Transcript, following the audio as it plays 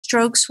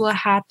strokes will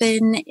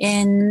happen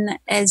in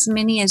as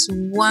many as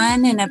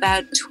 1 in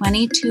about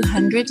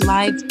 2,200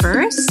 live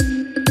births.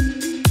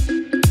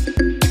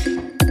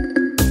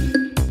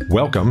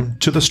 Welcome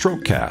to the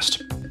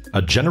Strokecast.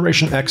 A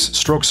Generation X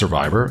stroke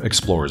survivor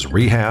explores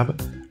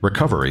rehab,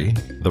 recovery,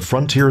 the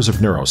frontiers of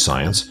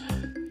neuroscience,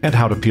 and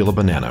how to peel a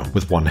banana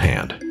with one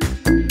hand.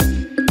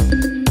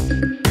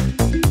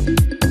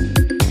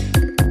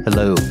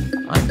 Hello,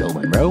 I'm Bill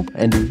Monroe,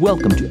 and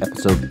welcome to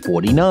episode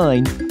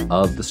 49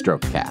 of the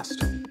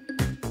Strokecast.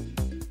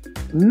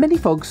 Many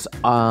folks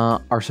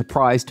are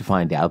surprised to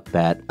find out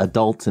that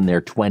adults in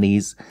their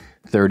 20s,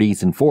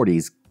 30s, and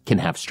 40s can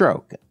have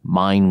stroke.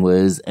 Mine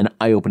was an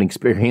eye-opening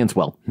experience,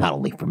 well, not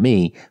only for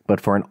me, but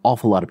for an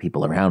awful lot of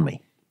people around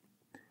me.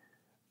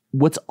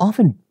 What's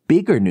often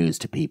bigger news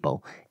to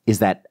people is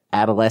that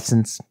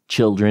adolescents,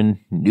 children,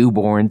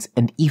 newborns,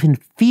 and even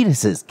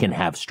fetuses can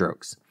have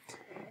strokes.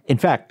 In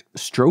fact,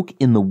 stroke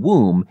in the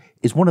womb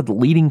is one of the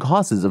leading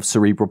causes of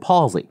cerebral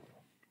palsy.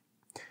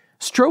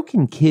 Stroke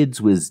in kids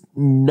was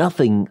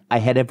nothing I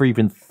had ever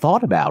even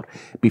thought about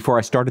before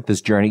I started this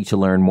journey to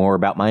learn more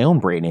about my own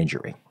brain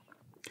injury.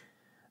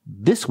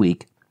 This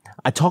week,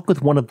 I talked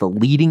with one of the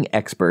leading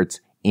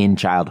experts in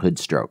childhood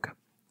stroke.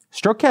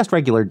 Strokecast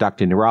regular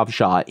Dr. Nirav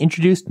Shah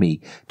introduced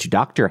me to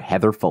Dr.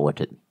 Heather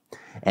Fullerton.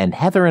 And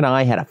Heather and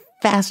I had a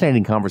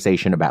fascinating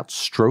conversation about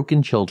stroke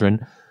in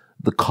children,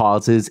 the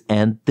causes,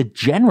 and the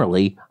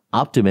generally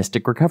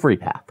optimistic recovery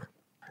path.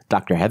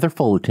 Dr. Heather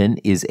Fullerton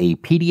is a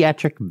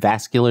pediatric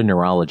vascular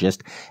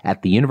neurologist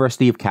at the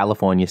University of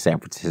California, San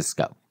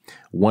Francisco,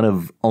 one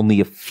of only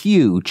a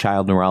few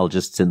child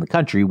neurologists in the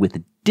country with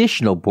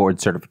additional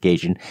board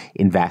certification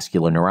in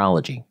vascular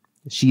neurology.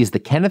 She is the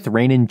Kenneth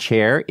Rainin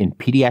Chair in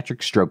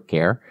Pediatric Stroke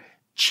Care,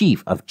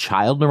 Chief of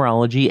Child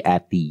Neurology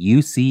at the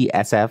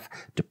UCSF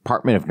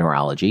Department of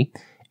Neurology,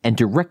 and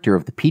Director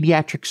of the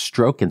Pediatric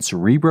Stroke and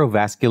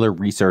Cerebrovascular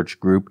Research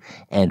Group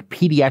and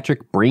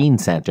Pediatric Brain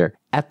Center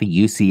at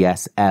the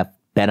UCSF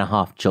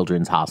Benioff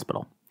Children's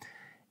Hospital.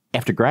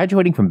 After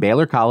graduating from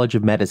Baylor College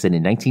of Medicine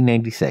in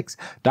 1996,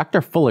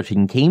 Dr.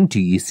 Fullerton came to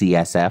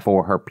UCSF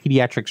for her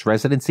pediatrics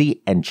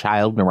residency and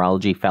child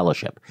neurology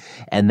fellowship,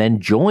 and then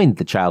joined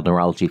the child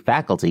neurology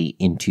faculty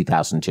in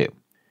 2002.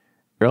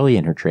 Early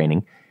in her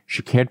training,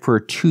 she cared for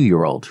a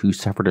 2-year-old who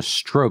suffered a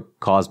stroke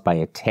caused by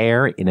a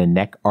tear in a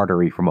neck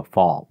artery from a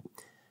fall.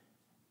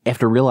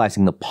 After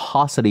realizing the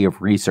paucity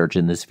of research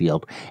in this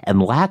field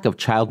and lack of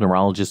child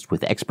neurologists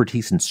with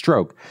expertise in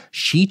stroke,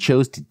 she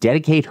chose to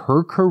dedicate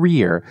her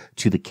career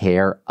to the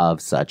care of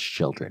such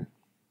children.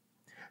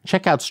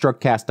 Check out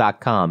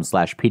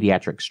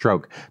strokecast.com/pediatric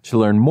stroke to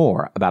learn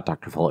more about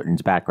Dr.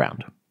 Fullerton's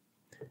background.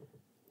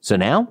 So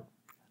now,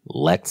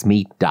 let's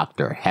meet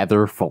Dr.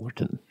 Heather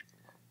Fullerton.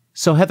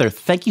 So Heather,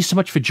 thank you so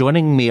much for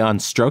joining me on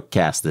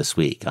Strokecast this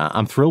week.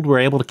 I'm thrilled we're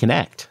able to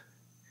connect.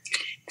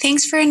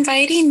 Thanks for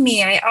inviting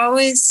me. I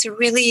always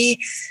really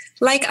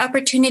like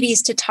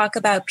opportunities to talk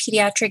about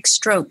pediatric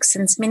stroke,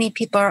 since many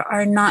people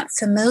are not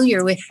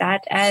familiar with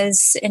that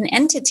as an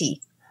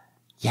entity.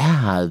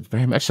 Yeah,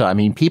 very much so. I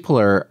mean, people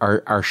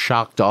are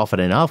shocked often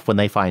enough when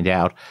they find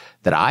out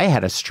that I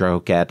had a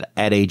stroke at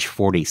age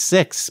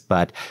 46,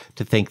 but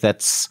to think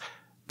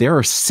there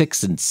are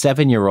 6 and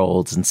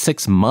 7-year-olds and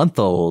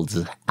 6-month-olds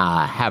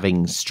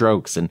having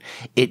strokes, and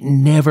it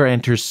never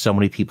enters so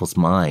many people's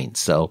minds.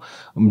 So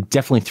I'm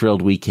definitely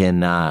thrilled we can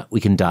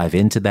dive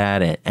into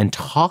that and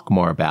talk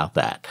more about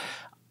that.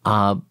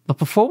 But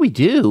before we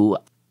do,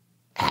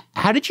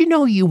 how did you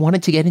know you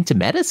wanted to get into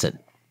medicine?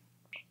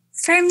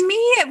 For me,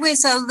 it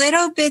was a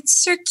little bit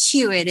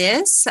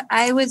circuitous.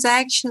 I was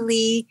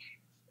actually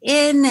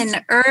in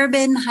an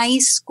urban high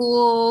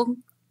school.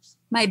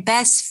 My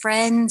best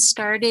friend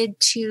started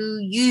to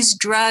use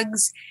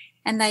drugs,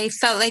 and I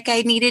felt like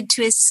I needed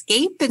to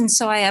escape. And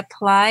so I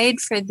applied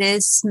for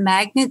this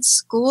magnet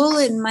school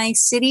in my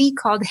city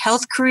called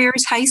Health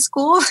Careers High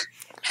School.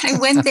 I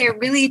went there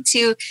really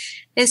to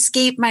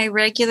escape my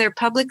regular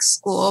public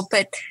school,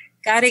 but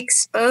got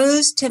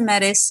exposed to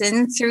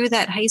medicine through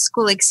that high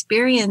school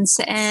experience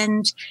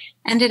and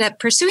ended up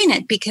pursuing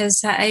it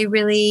because I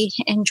really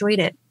enjoyed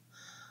it.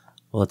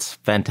 Well, it's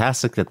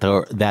fantastic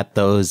that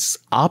those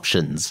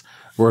options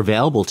were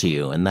available to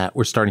you, and that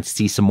we're starting to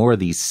see some more of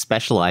these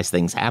specialized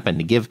things happen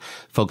to give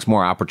folks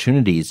more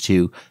opportunities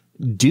to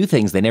do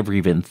things they never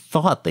even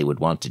thought they would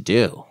want to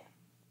do.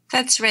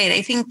 That's right.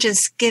 I think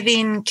just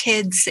giving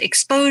kids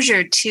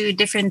exposure to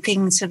different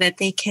things so that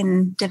they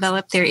can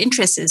develop their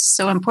interests is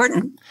so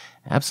important.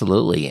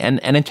 Absolutely. And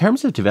in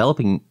terms of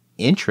developing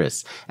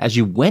interests, as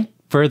you went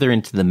further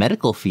into the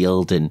medical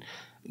field and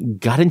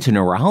got into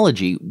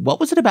neurology, what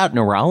was it about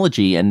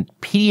neurology and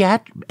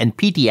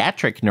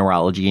pediatric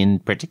neurology in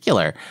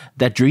particular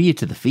that drew you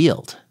to the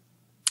field?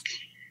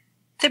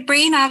 The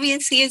brain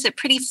obviously is a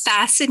pretty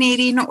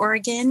fascinating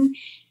organ,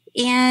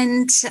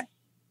 and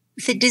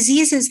the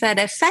diseases that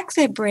affect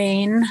the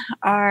brain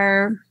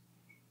are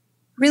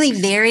really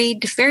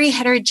varied, very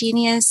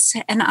heterogeneous,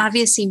 and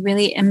obviously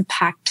really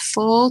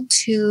impactful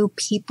to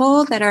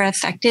people that are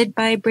affected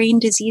by brain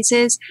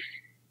diseases.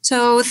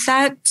 So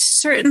that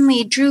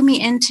certainly drew me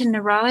into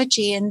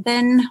neurology. And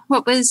then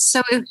what was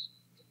so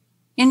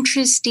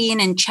interesting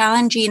and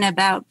challenging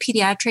about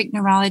pediatric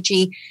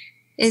neurology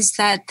is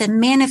that the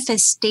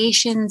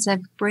manifestations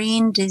of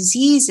brain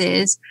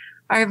diseases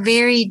are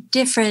very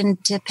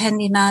different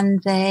depending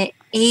on the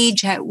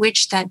age at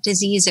which that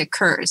disease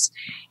occurs.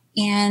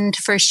 And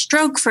for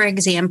stroke, for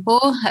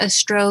example, a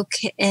stroke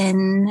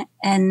in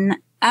an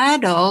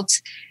adult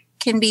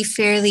can be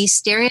fairly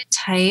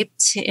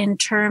stereotyped in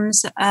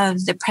terms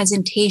of the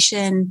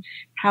presentation,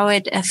 how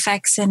it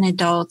affects an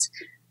adult.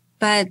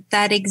 But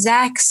that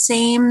exact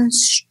same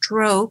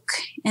stroke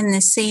in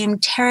the same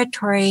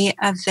territory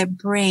of the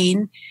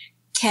brain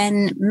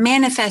can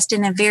manifest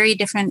in a very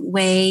different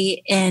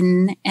way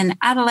in an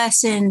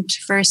adolescent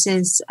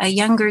versus a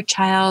younger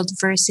child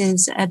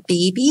versus a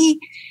baby.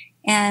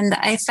 And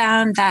I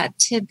found that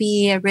to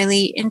be a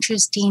really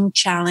interesting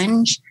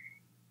challenge.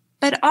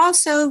 But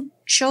also,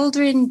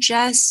 children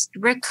just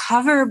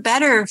recover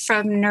better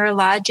from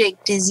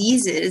neurologic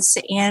diseases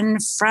and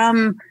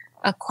from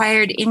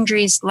acquired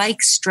injuries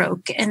like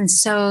stroke. And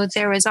so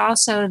there was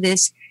also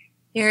this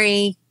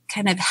very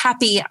kind of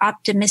happy,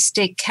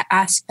 optimistic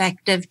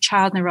aspect of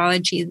child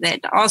neurology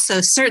that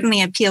also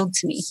certainly appealed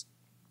to me.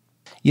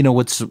 You know,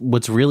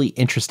 what's really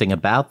interesting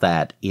about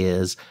that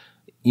is,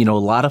 you know, a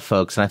lot of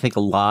folks, and I think a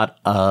lot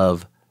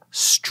of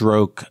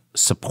stroke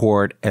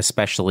support,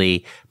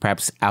 especially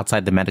perhaps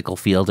outside the medical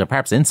field or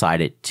perhaps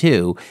inside it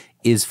too,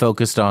 is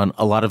focused on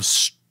a lot of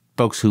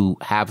folks who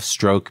have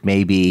stroke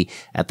maybe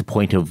at the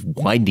point of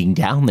winding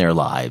down their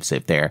lives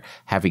if they're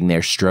having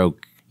their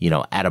stroke, you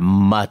know, at a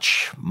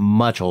much,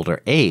 much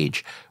older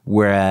age.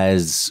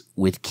 Whereas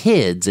with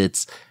kids,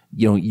 it's,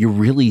 you know, you're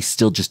really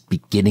still just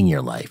beginning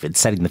your life and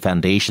setting the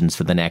foundations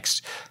for the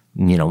next,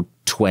 you know,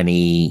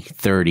 20,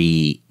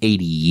 30,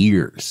 80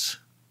 years.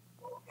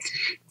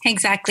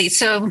 Exactly.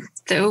 So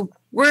the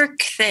work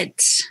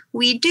that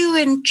we do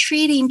in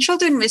treating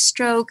children with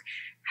stroke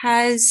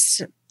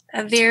has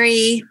a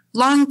very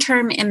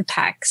long-term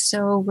impact.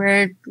 So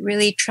we're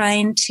really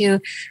trying to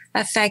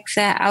affect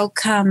the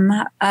outcome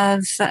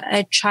of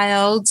a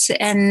child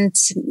and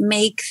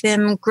make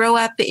them grow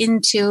up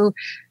into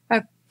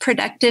a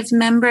productive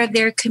member of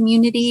their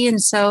community.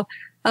 And so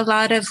a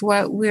lot of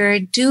what we're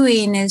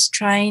doing is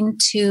trying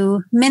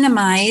to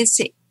minimize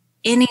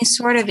any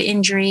sort of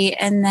injury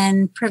and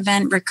then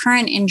prevent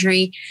recurrent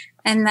injury.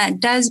 And that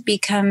does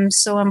become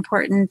so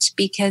important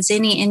because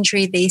any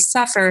injury they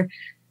suffer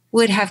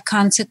would have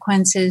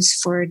consequences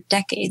for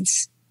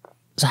decades.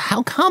 So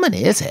how common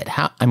is it?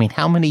 How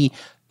many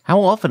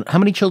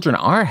children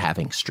are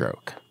having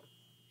stroke?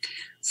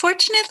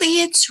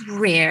 Fortunately, it's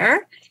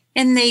rare.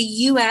 In the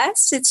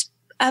U.S., it's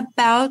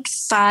about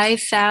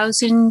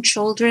 5,000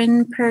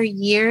 children per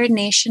year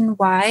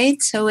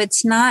nationwide. So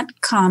it's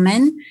not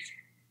common.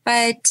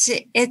 But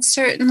it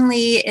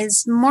certainly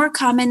is more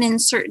common in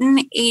certain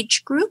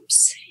age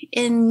groups.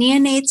 In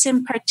neonates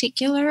in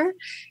particular,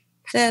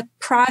 the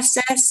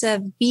process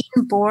of being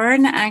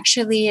born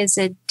actually is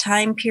a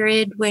time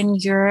period when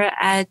you're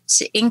at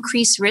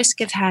increased risk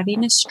of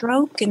having a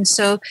stroke. And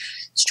so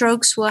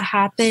strokes will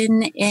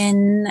happen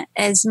in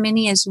as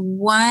many as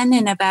 1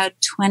 in about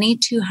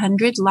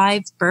 2,200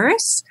 live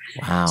births.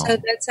 Wow. So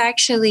that's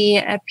actually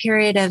a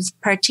period of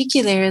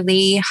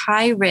particularly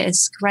high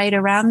risk right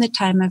around the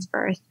time of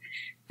birth.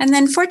 And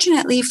then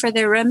fortunately for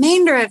the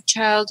remainder of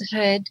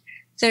childhood,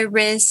 the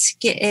risk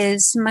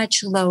is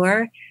much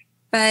lower.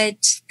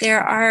 But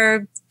there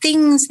are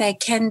things that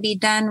can be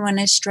done when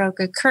a stroke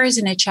occurs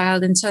in a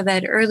child. And so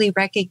that early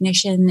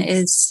recognition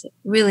is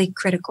really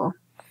critical.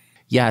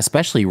 Yeah,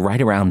 especially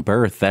right around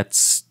birth.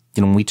 That's,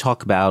 you know, when we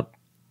talk about,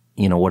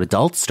 you know, what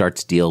adults start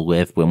to deal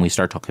with when we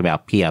start talking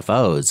about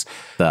PFOs,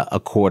 a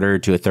quarter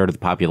to a third of the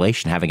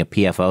population having a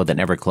PFO that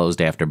never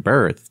closed after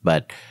birth.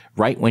 But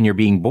right when you're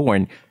being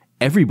born,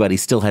 everybody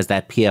still has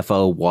that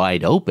PFO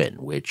wide open,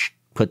 which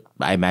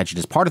I imagine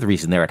is part of the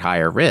reason they're at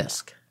higher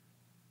risk.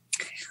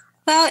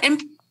 Well,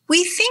 and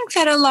we think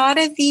that a lot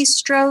of these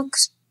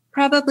strokes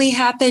probably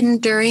happen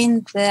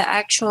during the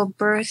actual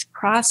birth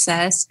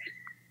process.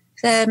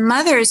 The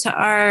mothers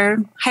are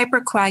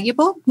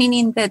hypercoagulable,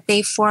 meaning that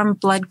they form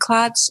blood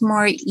clots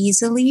more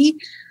easily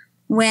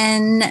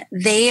when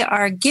they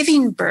are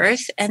giving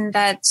birth. And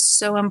that's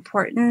so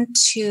important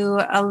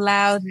to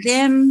allow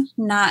them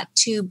not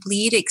to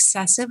bleed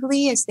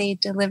excessively as they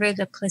deliver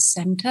the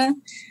placenta.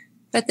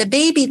 But the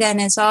baby then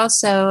is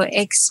also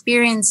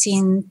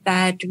experiencing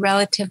that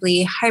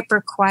relatively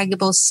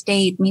hypercoagulable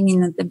state,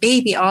 meaning that the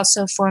baby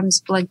also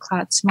forms blood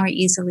clots more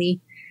easily.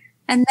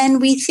 And then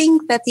we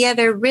think that the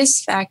other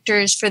risk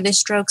factors for the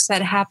strokes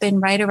that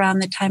happen right around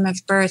the time of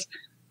birth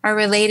are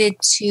related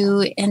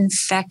to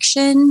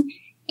infection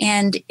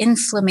and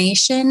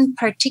inflammation,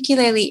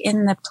 particularly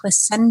in the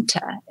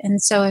placenta.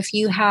 And so if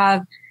you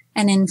have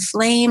an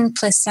inflamed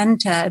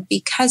placenta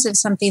because of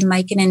something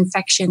like an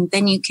infection,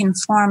 then you can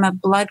form a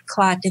blood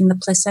clot in the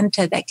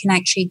placenta that can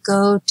actually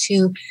go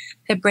to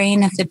the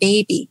brain of the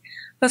baby.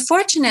 But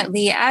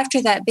fortunately,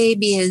 after that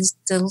baby is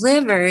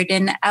delivered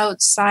and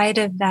outside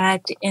of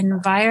that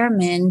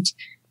environment,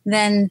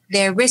 then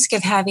their risk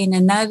of having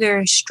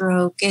another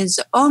stroke is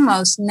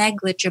almost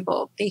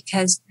negligible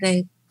because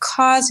the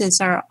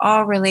causes are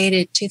all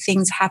related to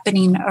things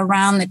happening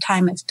around the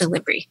time of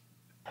delivery.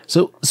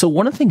 So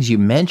one of the things you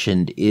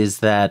mentioned is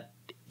that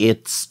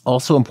it's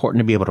also important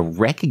to be able to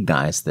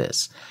recognize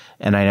this.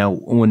 And I know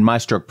when my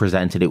stroke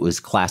presented, it was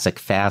classic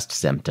FAST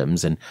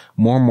symptoms, and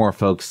more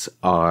folks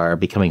are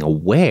becoming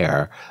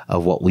aware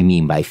of what we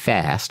mean by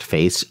FAST,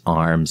 face,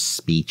 arms,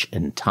 speech,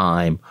 and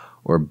time,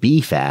 or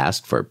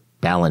BFAST for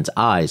balance,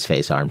 eyes,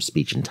 face, arms,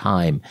 speech, and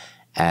time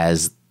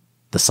as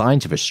the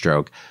signs of a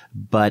stroke.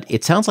 But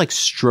it sounds like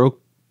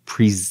stroke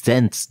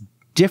presents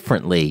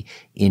differently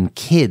in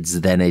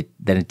kids than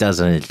it does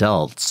in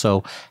adults.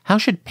 So how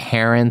should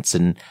parents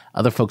and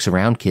other folks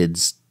around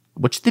kids,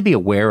 what should they be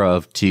aware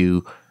of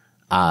to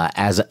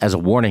as a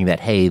warning that,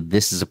 hey,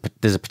 there's a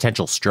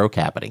potential stroke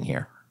happening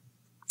here?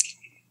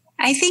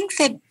 I think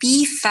that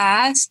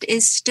BFAST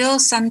is still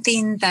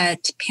something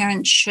that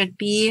parents should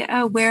be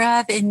aware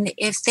of. And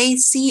if they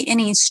see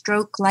any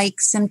stroke-like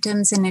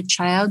symptoms in a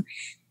child,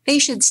 they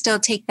should still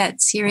take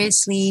that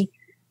seriously.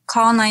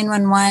 Call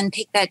 911,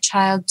 take that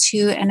child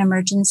to an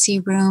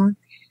emergency room.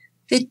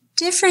 The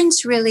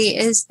difference really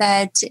is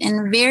that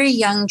in very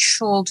young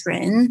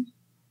children,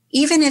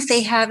 even if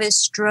they have a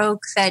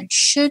stroke that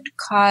should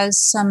cause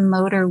some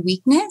motor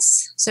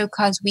weakness, so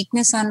cause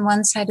weakness on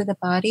one side of the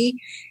body,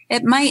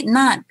 it might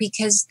not,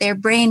 because their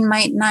brain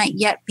might not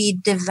yet be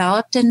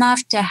developed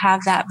enough to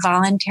have that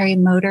voluntary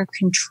motor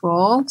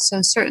control.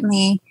 So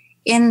certainly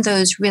in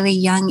those really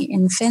young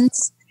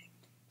infants.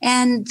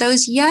 And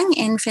those young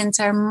infants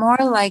are more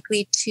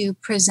likely to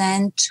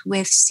present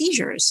with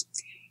seizures.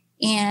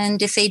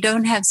 And if they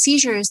don't have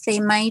seizures, they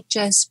might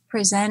just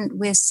present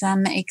with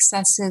some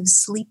excessive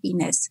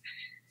sleepiness.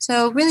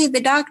 So really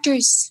the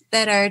doctors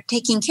that are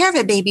taking care of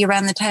a baby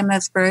around the time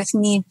of birth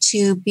need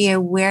to be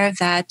aware of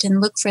that and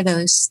look for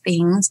those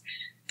things.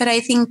 But I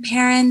think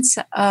parents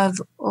of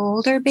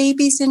older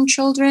babies and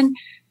children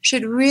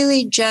should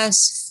really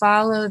just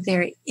follow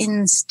their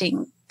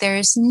instinct.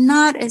 There's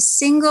not a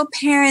single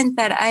parent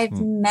that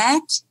I've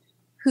met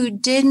who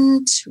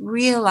didn't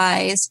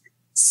realize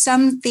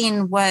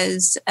something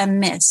was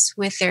amiss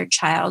with their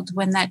child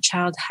when that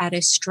child had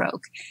a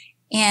stroke.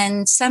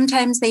 And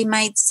sometimes they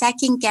might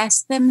second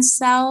guess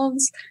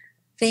themselves.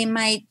 They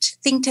might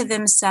think to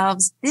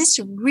themselves, this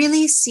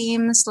really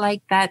seems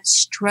like that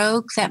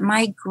stroke that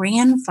my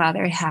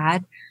grandfather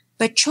had,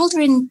 but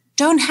children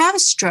don't have a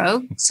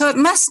stroke, so it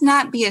must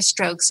not be a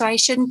stroke, so I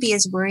shouldn't be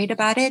as worried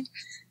about it.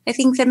 I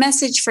think the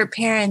message for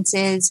parents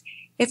is,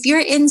 if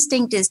your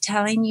instinct is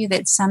telling you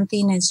that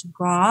something is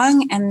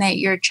wrong and that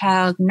your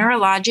child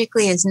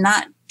neurologically is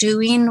not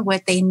doing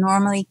what they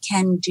normally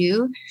can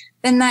do,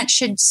 then that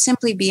should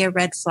simply be a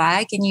red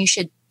flag, and you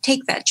should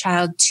take that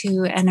child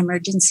to an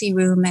emergency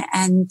room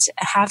and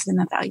have them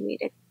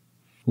evaluated.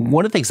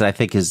 One of the things that I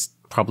think is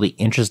probably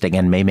interesting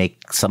and may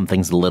make some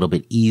things a little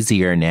bit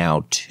easier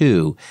now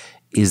too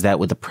is that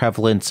with the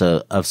prevalence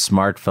of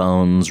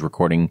smartphones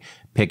recording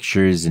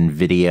pictures and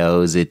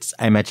videos,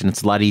 I imagine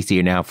it's a lot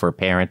easier now for a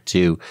parent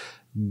to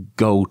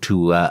go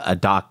to a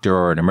doctor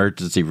or an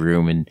emergency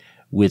room and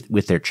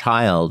with their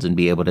child and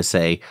be able to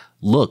say,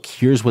 look,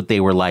 here's what they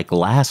were like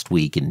last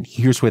week and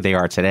here's where they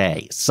are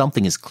today.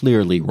 Something is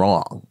clearly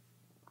wrong.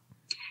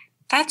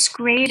 That's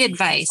great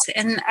advice.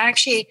 And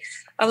actually,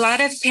 a lot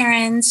of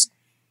parents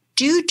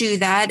do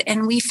that,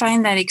 and we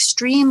find that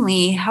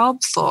extremely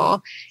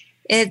helpful.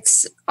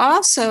 It's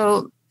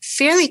also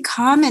fairly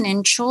common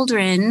in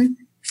children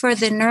for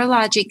the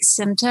neurologic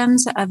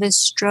symptoms of a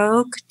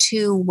stroke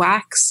to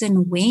wax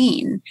and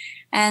wane.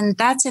 And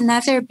that's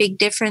another big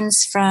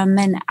difference from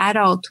an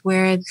adult,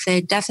 where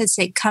the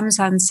deficit comes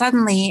on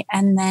suddenly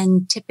and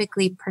then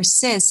typically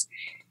persists.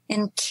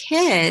 In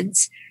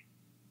kids,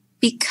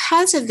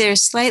 because of their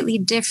slightly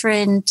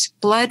different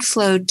blood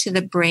flow to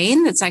the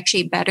brain that's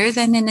actually better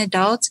than in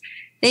adults,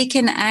 they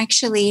can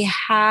actually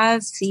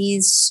have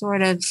these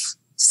sort of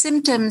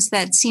symptoms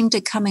that seem to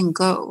come and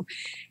go.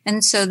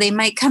 And so they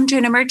might come to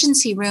an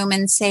emergency room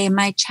and say,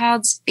 my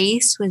child's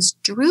face was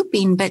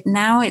drooping, but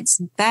now it's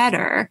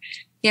better.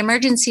 The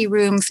emergency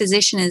room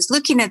physician is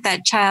looking at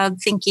that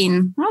child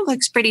thinking, well,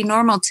 looks pretty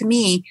normal to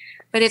me.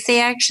 But if they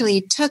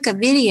actually took a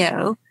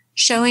video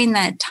showing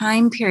that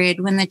time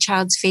period when the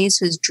child's face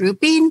was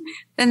drooping,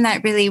 then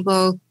that really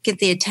will get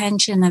the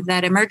attention of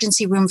that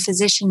emergency room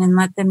physician and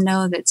let them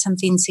know that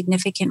something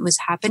significant was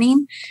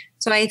happening.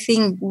 So I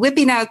think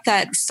whipping out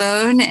that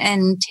phone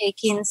and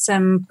taking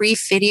some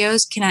brief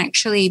videos can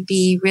actually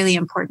be really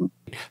important.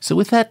 So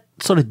with that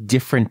sort of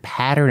different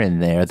pattern in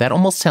there, that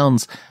almost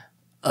sounds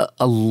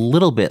a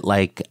little bit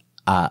like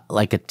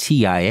a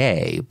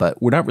TIA,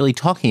 but we're not really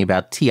talking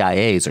about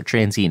TIAs or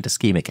transient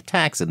ischemic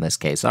attacks in this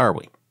case, are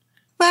we?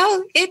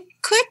 Well, it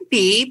could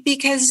be,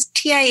 because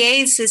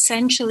TIAs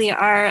essentially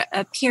are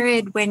a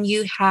period when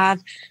you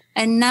have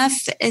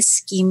enough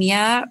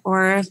ischemia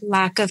or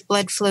lack of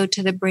blood flow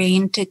to the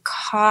brain to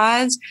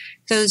cause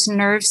those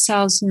nerve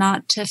cells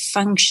not to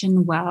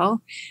function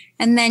well.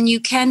 And then you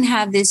can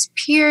have this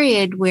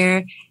period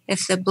where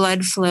if the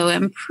blood flow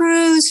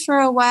improves for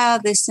a while,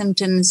 the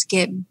symptoms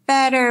get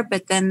better,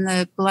 but then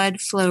the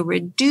blood flow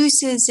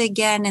reduces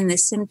again and the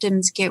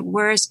symptoms get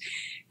worse.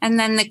 And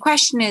then the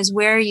question is,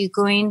 where are you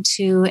going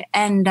to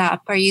end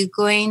up? Are you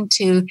going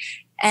to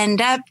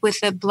end up with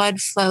the blood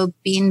flow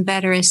being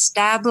better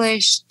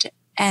established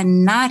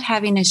and not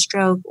having a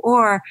stroke?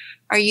 Or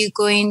are you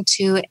going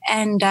to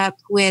end up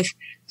with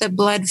the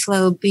blood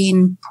flow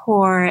being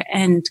poor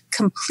and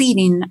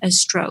completing a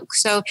stroke?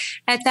 So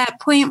at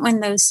that point, when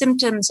those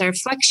symptoms are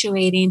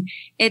fluctuating,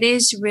 it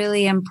is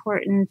really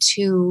important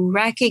to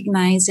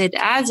recognize it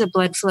as a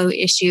blood flow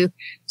issue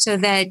so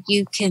that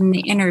you can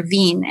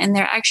intervene. And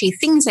there are actually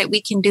things that we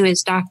can do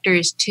as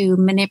doctors to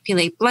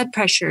manipulate blood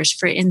pressures,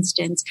 for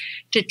instance,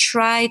 to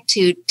try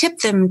to tip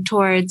them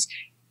towards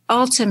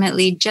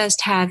ultimately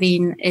just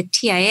having a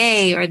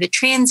TIA or the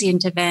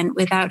transient event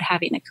without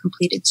having a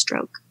completed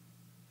stroke.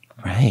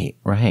 Right,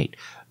 right.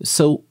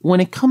 So when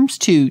it comes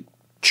to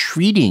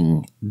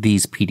treating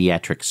these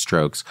pediatric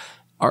strokes,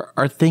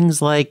 are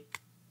things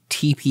like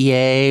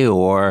TPA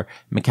or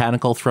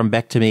mechanical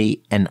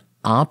thrombectomy an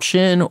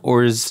option,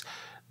 or is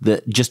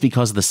just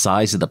because of the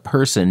size of the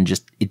person,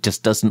 it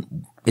just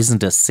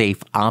isn't a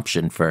safe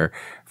option for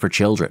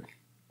children?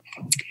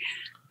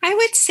 I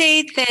would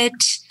say that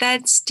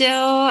that's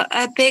still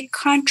a bit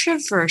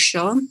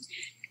controversial.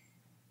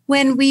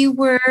 When we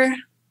were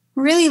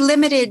really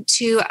limited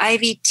to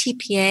IV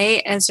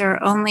TPA as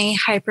our only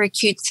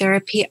hyperacute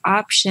therapy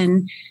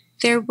option,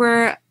 there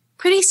were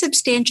pretty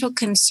substantial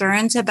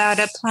concerns about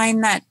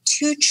applying that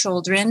to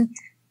children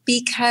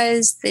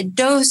because the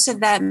dose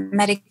of that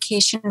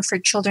medication for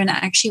children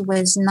actually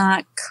was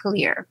not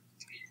clear.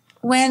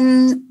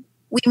 When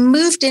we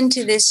moved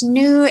into this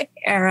new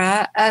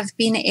era of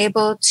being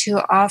able to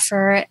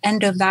offer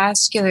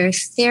endovascular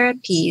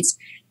therapies,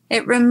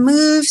 it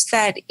removes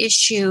that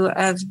issue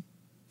of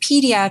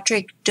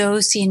pediatric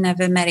dosing of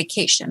a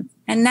medication.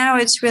 And now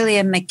it's really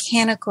a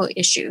mechanical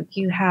issue.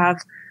 You have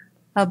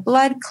a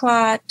blood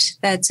clot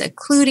that's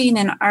occluding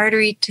an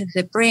artery to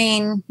the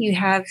brain. You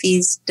have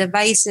these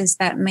devices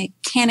that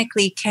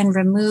mechanically can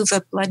remove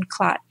a blood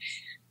clot.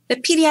 The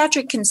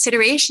pediatric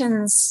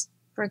considerations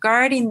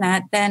regarding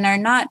that then are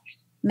not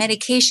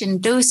medication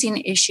dosing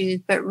issues,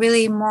 but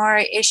really more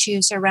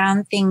issues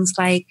around things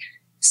like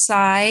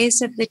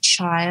size of the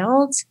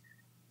child,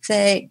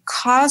 the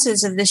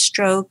causes of the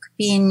stroke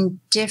being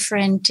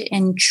different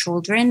in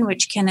children,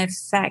 which can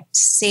affect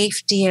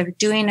safety of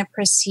doing a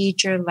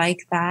procedure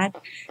like that.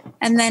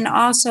 And then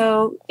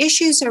also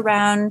issues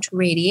around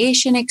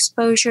radiation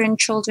exposure in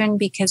children,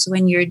 because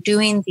when you're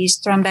doing these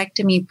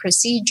thrombectomy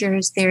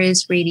procedures, there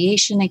is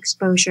radiation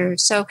exposure.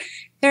 So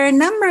there are a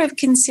number of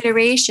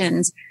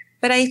considerations,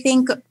 but I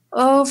think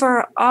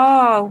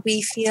overall,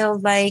 we feel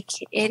like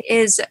it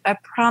is a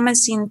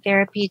promising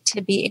therapy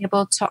to be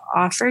able to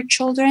offer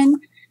children.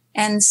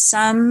 And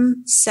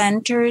some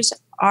centers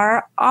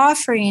are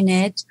offering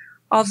it,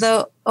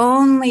 although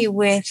only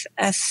with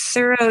a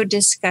thorough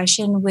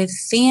discussion with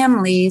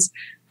families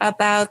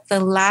about the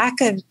lack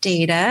of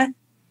data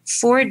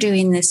for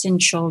doing this in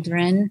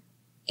children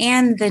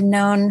and the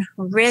known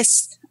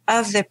risks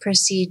of the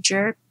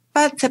procedure,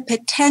 but the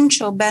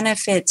potential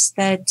benefits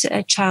that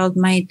a child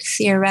might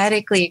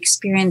theoretically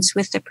experience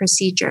with the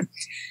procedure.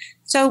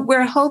 So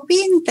we're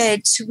hoping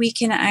that we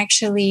can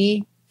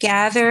actually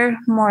gather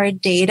more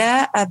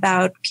data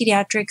about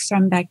pediatric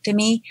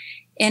thrombectomy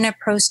in a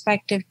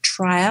prospective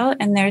trial.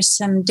 And there's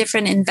some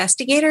different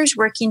investigators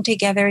working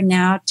together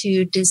now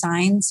to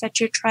design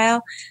such a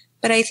trial.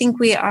 But I think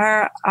we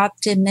are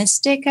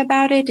optimistic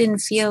about it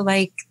and feel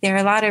like there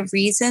are a lot of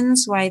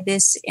reasons why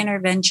this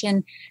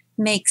intervention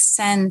makes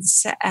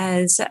sense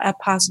as a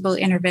possible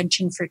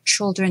intervention for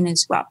children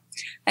as well.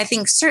 I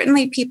think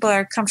certainly people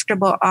are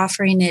comfortable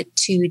offering it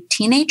to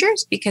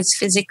teenagers because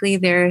physically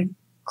they're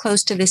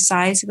close to the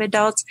size of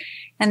adults.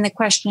 And the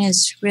question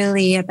is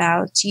really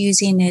about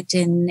using it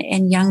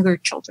in younger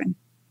children.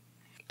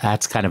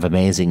 That's kind of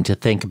amazing to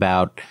think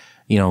about,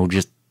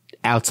 just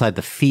outside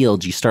the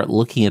field, you start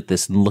looking at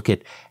this and look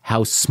at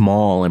how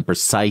small and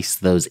precise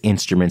those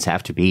instruments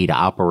have to be to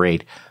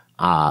operate,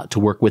 to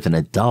work with an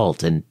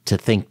adult, and to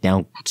think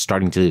now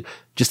starting to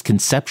just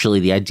conceptually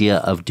the idea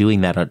of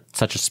doing that on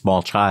such a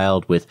small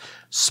child with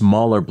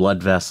smaller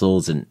blood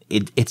vessels. And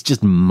it's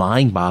just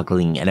mind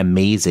boggling and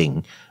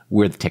amazing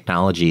where the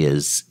technology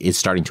is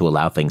starting to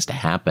allow things to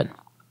happen.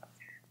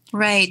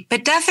 Right.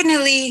 But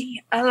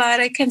definitely a lot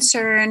of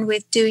concern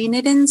with doing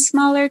it in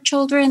smaller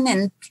children.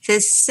 And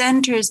the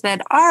centers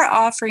that are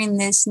offering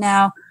this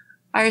now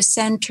are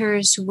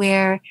centers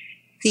where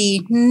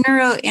the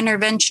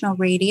neurointerventional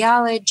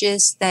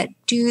radiologists that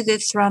do the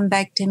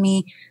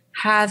thrombectomy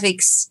have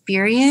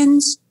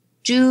experience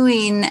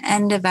doing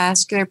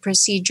endovascular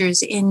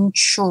procedures in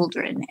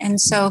children. And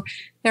so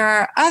there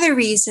are other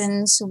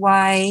reasons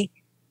why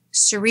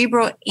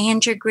Cerebral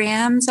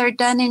angiograms are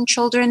done in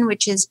children,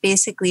 which is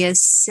basically a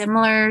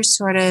similar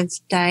sort of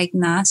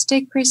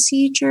diagnostic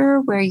procedure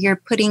where you're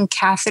putting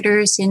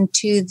catheters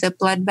into the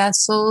blood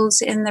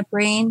vessels in the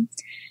brain.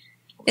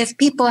 If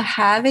people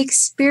have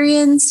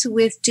experience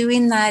with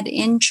doing that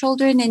in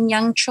children and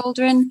young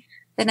children,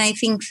 then I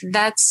think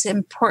that's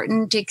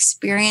important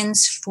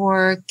experience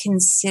for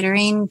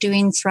considering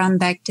doing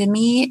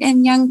thrombectomy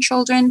in young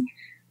children.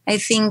 I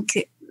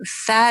think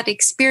that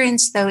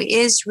experience, though,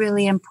 is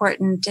really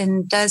important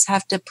and does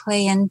have to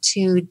play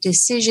into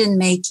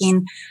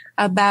decision-making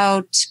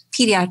about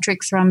pediatric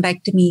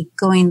thrombectomy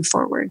going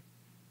forward.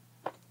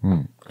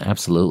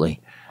 Absolutely.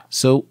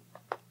 So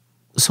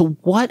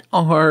what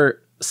are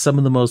some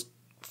of the most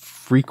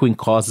frequent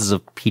causes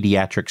of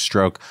pediatric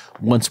stroke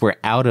once we're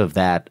out of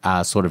that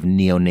sort of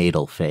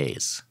neonatal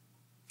phase?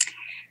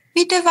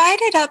 We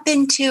divide it up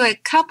into a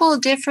couple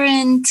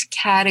different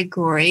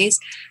categories.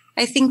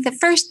 I think the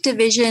first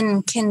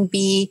division can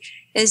be,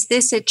 is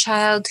this a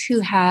child who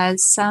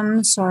has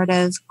some sort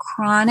of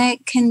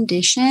chronic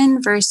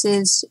condition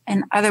versus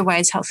an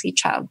otherwise healthy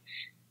child?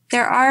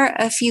 There are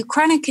a few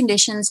chronic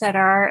conditions that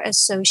are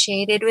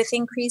associated with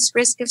increased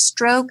risk of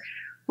stroke.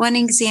 One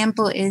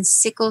example is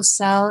sickle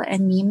cell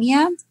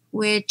anemia,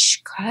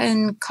 which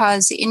can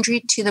cause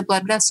injury to the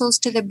blood vessels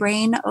to the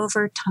brain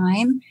over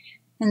time.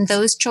 And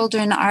those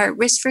children are at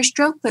risk for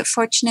stroke, but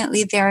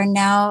fortunately, there are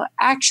now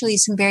actually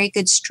some very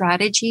good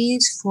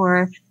strategies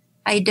for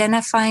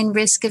identifying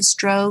risk of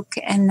stroke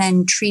and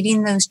then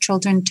treating those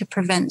children to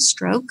prevent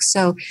stroke.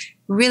 So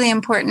really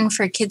important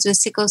for kids with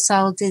sickle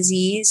cell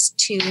disease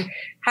to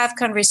have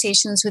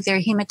conversations with their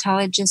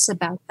hematologists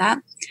about that.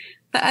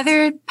 The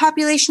other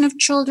population of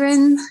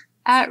children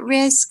at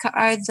risk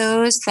are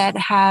those that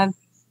have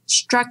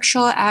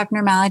structural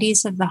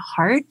abnormalities of the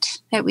heart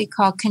that we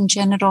call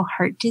congenital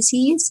heart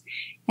disease.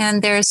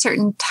 And there are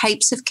certain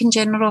types of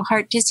congenital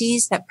heart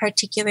disease that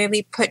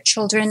particularly put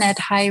children at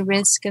high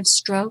risk of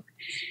stroke.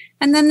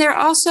 And then there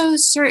are also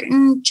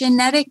certain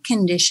genetic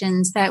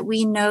conditions that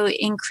we know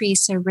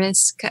increase a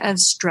risk of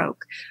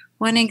stroke.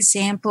 One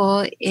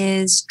example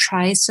is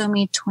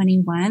trisomy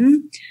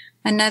 21.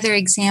 Another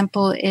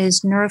example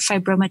is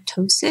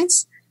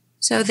neurofibromatosis.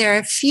 So there are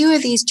a few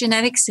of these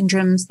genetic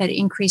syndromes that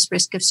increase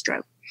risk of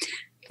stroke.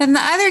 Then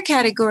the other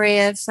category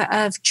of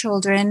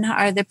children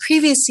are the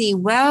previously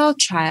well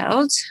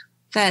child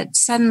that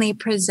suddenly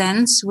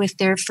presents with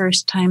their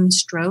first time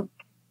stroke.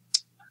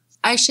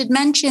 I should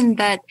mention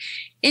that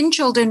in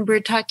children, we're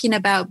talking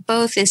about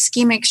both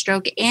ischemic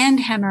stroke and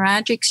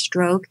hemorrhagic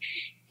stroke.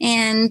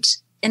 And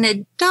in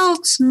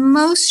adults,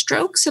 most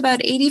strokes,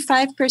 about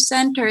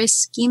 85% are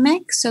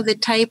ischemic, so the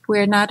type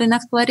where not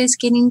enough blood is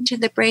getting to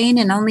the brain,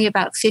 and only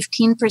about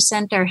 15%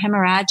 are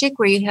hemorrhagic,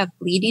 where you have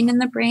bleeding in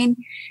the brain.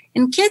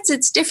 In kids,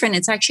 it's different.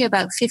 It's actually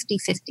about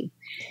 50-50.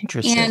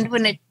 Interesting. And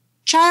when a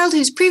child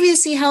who's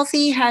previously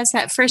healthy has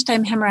that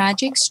first-time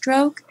hemorrhagic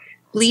stroke,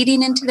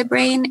 bleeding into the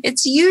brain,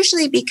 it's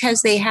usually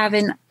because they have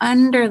an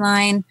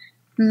underlying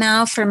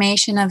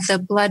malformation of the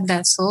blood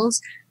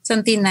vessels,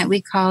 something that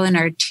we call an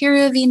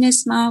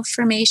arteriovenous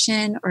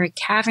malformation or a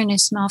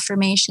cavernous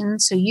malformation.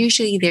 So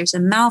usually there's a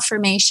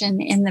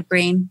malformation in the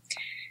brain.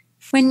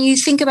 When you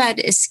think about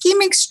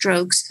ischemic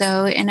strokes,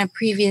 though, in a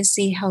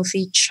previously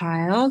healthy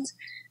child,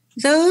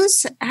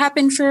 those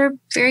happen for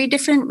very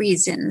different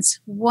reasons.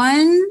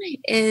 One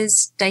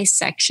is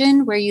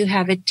dissection, where you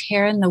have a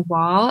tear in the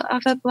wall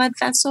of a blood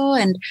vessel.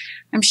 And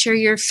I'm sure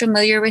you're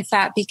familiar with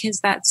that because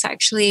that's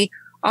actually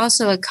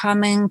also a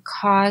common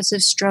cause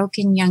of stroke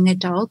in young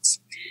adults.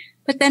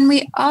 But then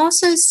we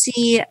also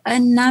see a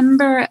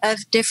number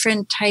of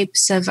different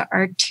types of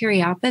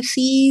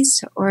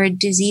arteriopathies or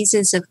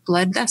diseases of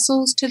blood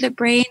vessels to the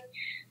brain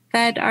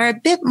that are a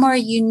bit more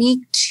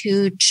unique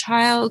to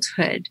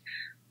childhood.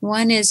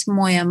 One is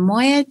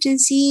moyamoya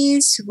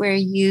disease, where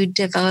you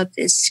develop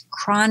this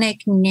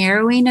chronic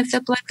narrowing of the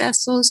blood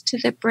vessels to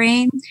the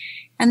brain.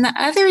 And the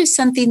other is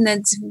something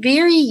that's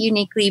very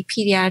uniquely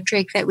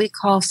pediatric that we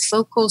call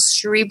focal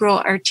cerebral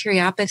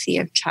arteriopathy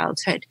of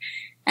childhood.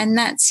 And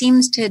that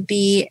seems to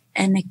be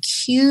an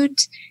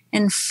acute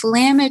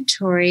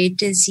inflammatory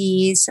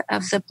disease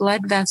of the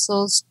blood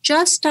vessels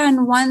just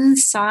on one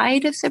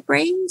side of the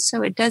brain.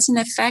 So it doesn't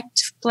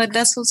affect blood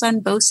vessels on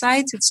both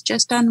sides. It's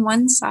just on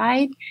one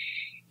side.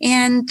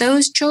 And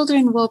those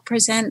children will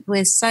present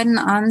with sudden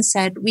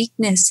onset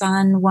weakness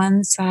on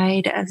one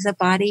side of the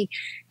body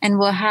and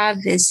will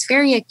have this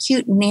very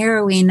acute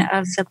narrowing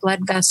of the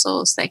blood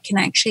vessels that can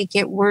actually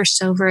get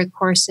worse over a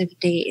course of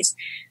days.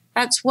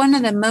 That's one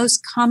of the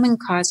most common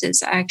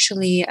causes,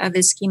 actually, of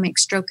ischemic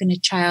stroke in a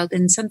child,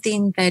 and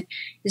something that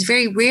is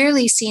very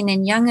rarely seen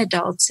in young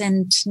adults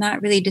and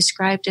not really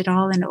described at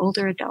all in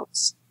older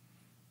adults.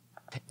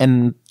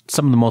 And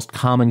some of the most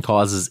common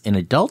causes in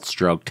adult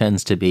stroke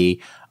tends to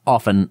be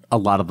often a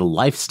lot of the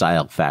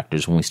lifestyle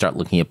factors when we start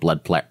looking at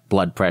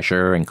blood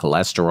pressure and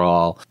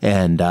cholesterol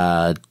and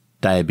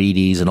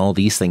diabetes and all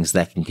these things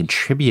that can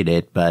contribute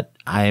it. But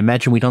I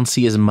imagine we don't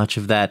see as much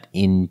of that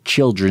in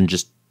children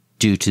just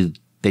due to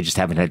they just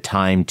haven't had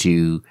time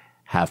to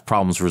have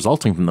problems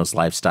resulting from those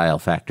lifestyle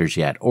factors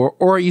yet? Or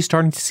are you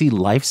starting to see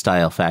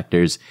lifestyle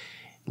factors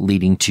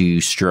leading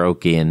to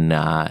stroke in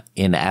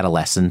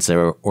adolescents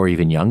or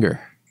even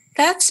younger?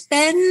 That's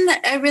been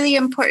a really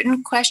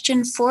important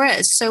question for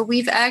us. So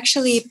we've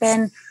actually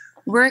been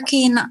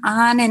working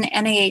on an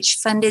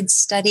NIH-funded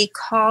study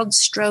called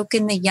Stroke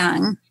in the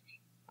Young.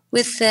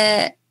 With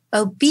the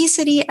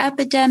obesity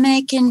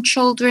epidemic in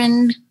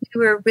children,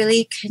 we were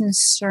really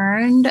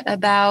concerned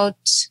about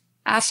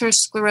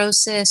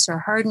atherosclerosis or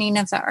hardening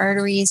of the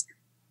arteries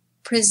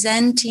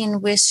presenting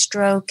with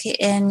stroke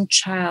in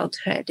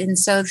childhood. And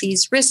so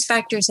these risk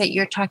factors that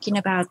you're talking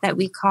about that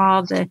we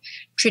call the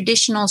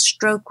traditional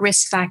stroke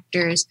risk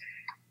factors,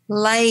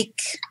 like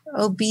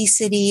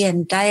obesity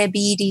and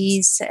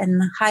diabetes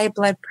and high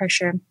blood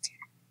pressure,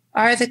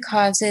 are the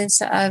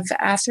causes of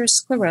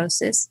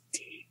atherosclerosis.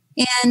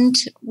 And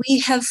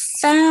we have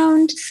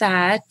found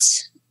that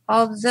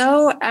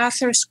although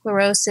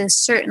atherosclerosis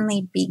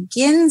certainly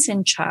begins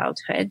in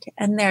childhood,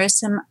 and there are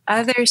some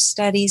other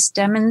studies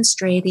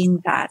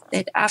demonstrating that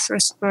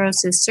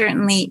atherosclerosis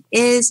certainly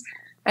is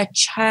a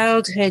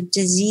childhood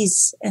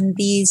disease, and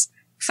these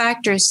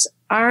factors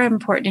are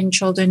important in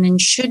children and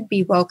should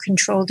be well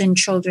controlled in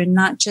children,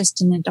 not just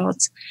in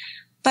adults.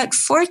 But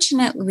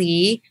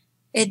fortunately,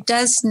 it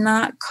does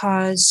not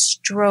cause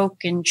stroke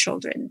in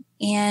children.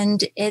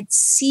 And it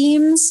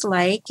seems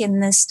like in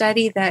the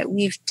study that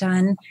we've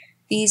done,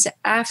 these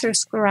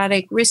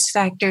atherosclerotic risk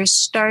factors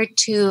start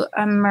to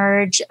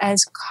emerge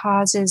as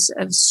causes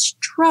of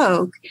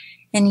stroke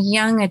in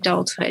young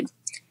adulthood,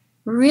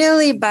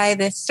 really by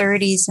the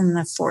 30s and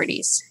the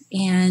 40s,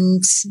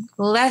 and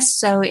less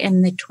so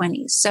in the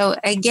 20s. So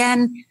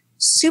again,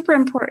 super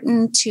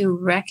important to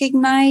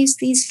recognize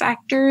these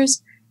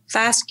factors.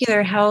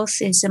 Vascular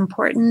health is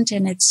important,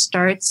 and it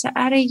starts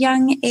at a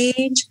young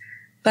age,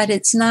 but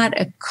it's not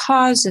a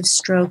cause of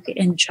stroke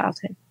in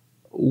childhood.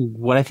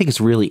 What I think is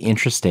really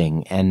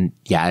interesting, and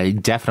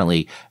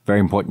definitely very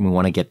important, we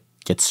want to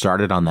get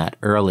started on that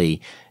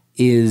early,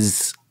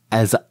 is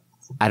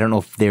I don't know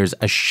if there's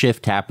a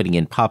shift happening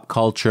in pop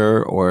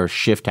culture or a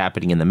shift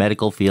happening in the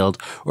medical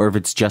field, or if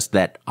it's just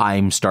that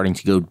I'm starting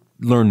to go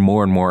learn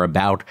more and more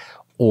about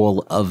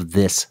all of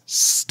this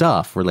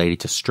stuff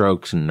related to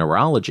strokes and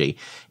neurology,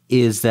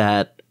 is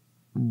that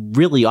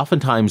really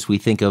oftentimes we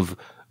think of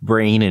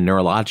brain and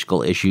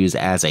neurological issues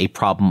as a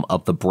problem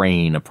of the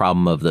brain, a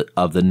problem of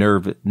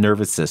the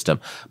nervous system,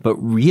 but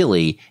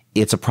really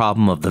it's a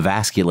problem of the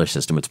vascular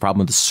system. It's a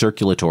problem of the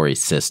circulatory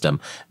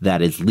system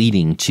that is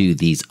leading to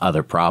these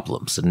other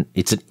problems. And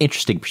it's an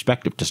interesting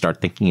perspective to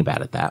start thinking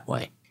about it that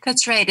way.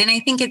 That's right. And I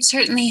think it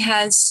certainly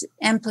has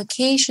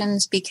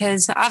implications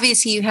because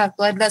obviously you have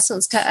blood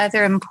vessels to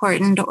other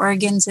important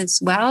organs as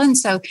well. And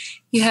so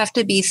you have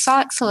to be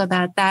thoughtful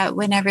about that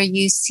whenever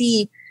you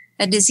see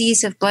a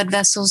disease of blood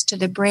vessels to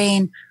the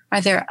brain. Are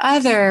there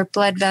other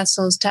blood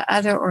vessels to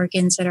other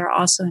organs that are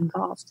also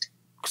involved?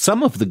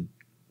 Some of the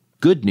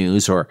good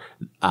news or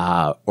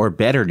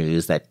better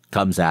news that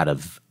comes out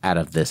of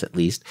this, at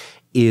least,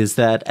 is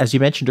that, as you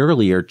mentioned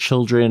earlier,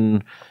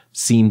 children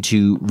seem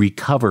to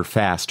recover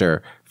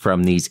faster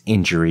from these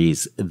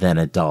injuries than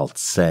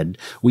adults. And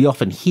we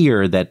often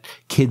hear that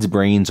kids'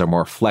 brains are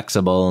more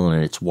flexible,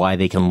 and it's why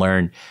they can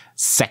learn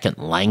second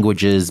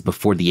languages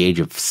before the age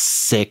of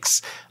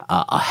 6,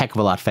 a heck of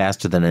a lot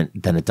faster than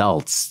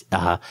adults.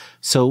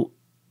 So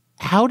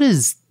how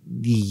does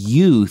the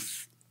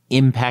youth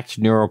impact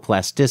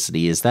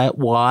neuroplasticity? Is that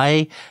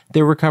why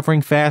they're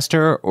recovering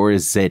faster, or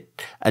is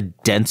it a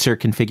denser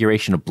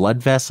configuration of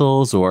blood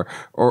vessels, or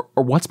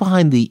what's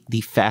behind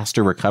the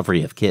faster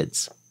recovery of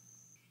kids?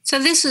 So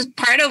this was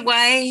part of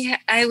why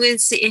I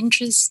was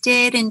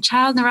interested in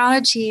child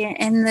neurology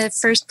in the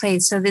first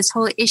place. So this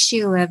whole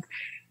issue of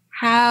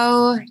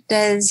how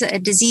does a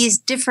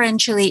disease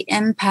differentially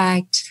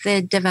impact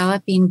the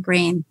developing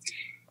brain?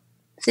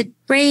 The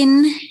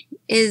brain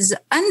is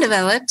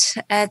undeveloped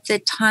at the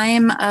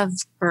time of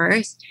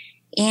birth,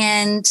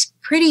 and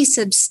pretty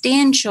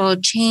substantial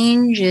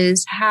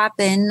changes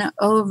happen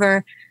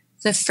over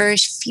the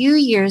first few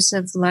years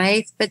of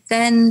life, but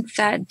then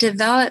that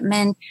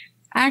development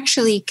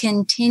actually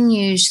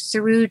continues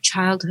through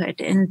childhood.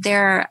 And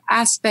there are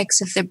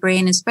aspects of the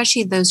brain,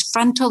 especially those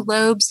frontal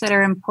lobes that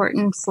are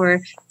important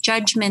for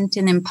judgment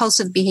and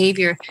impulsive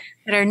behavior,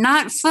 that are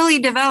not fully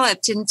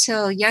developed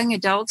until young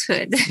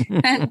adulthood,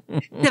 and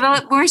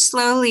develop more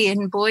slowly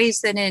in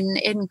boys than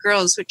in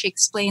girls, which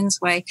explains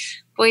why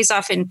boys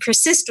often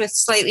persist with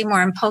slightly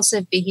more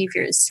impulsive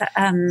behaviors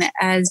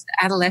as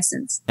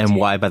adolescents. And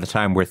why by the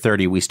time we're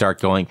 30, we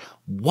start going,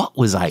 what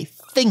was I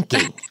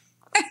thinking?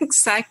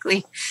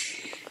 Exactly.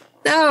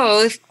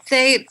 So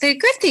the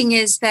good thing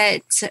is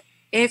that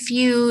if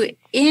you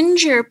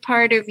injure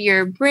part of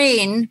your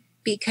brain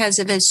because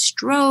of a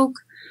stroke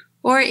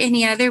or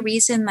any other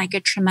reason like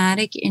a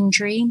traumatic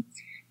injury,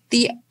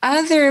 the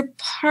other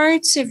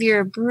parts of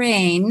your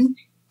brain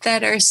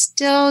that are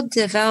still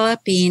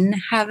developing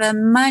have a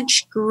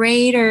much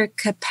greater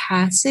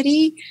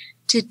capacity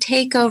to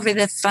take over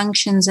the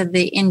functions of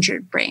the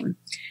injured brain.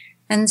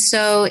 And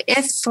so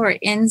if, for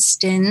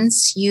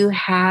instance, you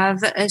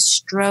have a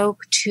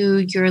stroke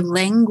to your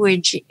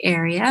language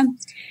area,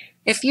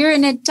 if you're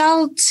an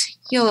adult,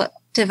 you'll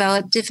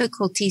develop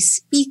difficulty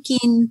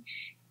speaking.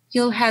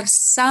 You'll have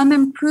some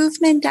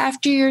improvement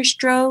after your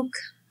stroke,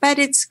 but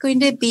it's going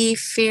to be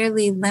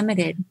fairly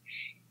limited.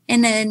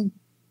 In a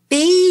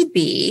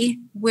baby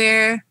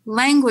where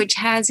language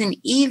hasn't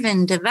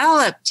even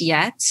developed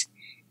yet,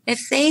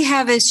 if they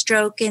have a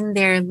stroke in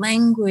their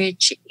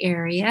language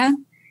area,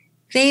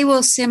 they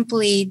will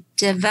simply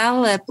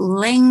develop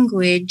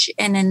language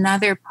in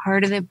another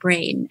part of the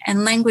brain.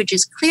 And language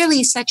is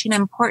clearly such an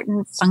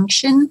important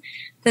function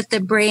that the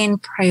brain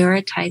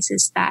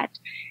prioritizes that.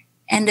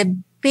 And a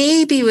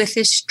baby with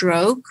a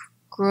stroke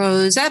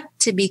grows up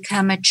to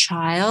become a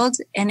child.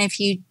 And if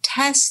you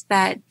test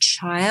that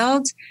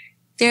child,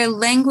 their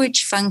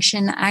language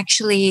function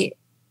actually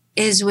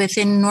is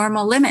within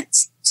normal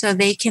limits. So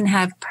they can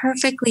have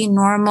perfectly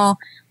normal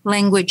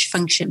language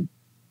function.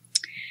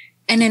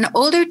 In an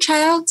older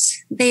child,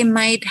 they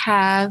might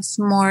have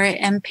more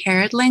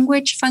impaired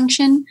language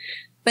function,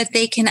 but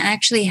they can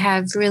actually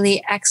have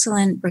really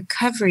excellent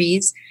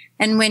recoveries.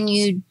 And when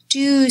you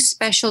do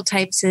special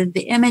types of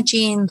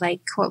imaging,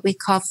 like what we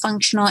call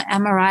functional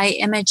MRI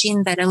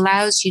imaging that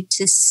allows you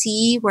to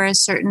see where a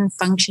certain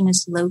function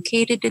is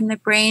located in the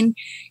brain,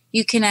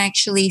 you can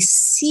actually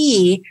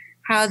see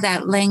how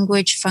that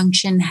language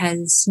function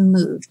has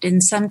moved.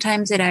 And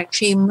sometimes it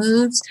actually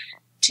moves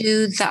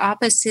to the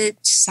opposite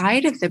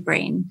side of the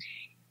brain.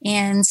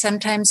 And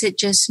sometimes it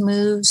just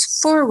moves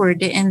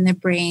forward in the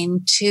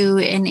brain to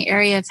an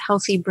area of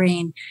healthy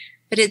brain.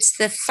 But it's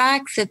the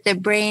fact that the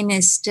brain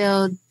is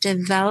still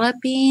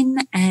developing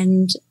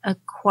and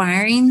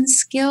acquiring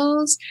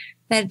skills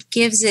that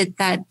gives it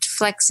that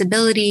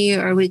flexibility,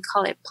 or we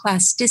call it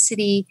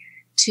plasticity,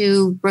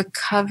 to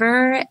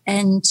recover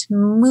and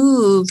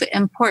move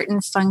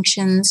important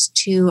functions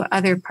to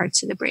other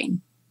parts of the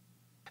brain.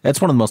 That's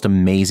one of the most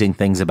amazing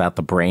things about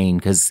the brain,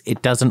 because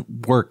it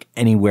doesn't work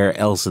anywhere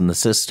else in the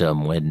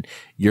system. When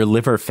your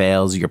liver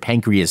fails, your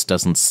pancreas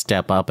doesn't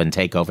step up and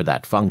take over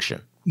that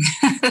function.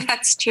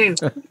 That's true.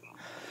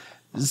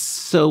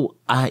 So,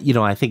 I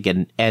think,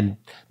 and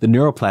the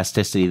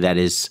neuroplasticity that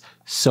is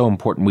so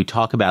important. We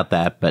talk about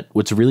that, but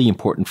what's really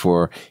important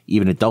for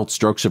even adult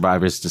stroke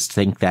survivors is to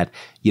think that,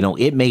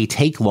 it may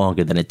take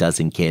longer than it does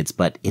in kids,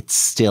 but it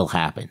still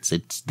happens.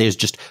 There's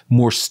just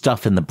more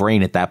stuff in the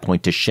brain at that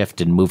point to shift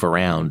and move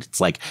around.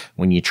 It's like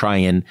when you try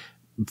and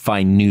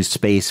find new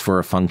space for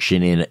a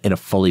function in a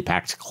fully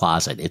packed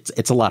closet.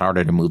 It's a lot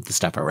harder to move the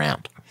stuff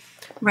around.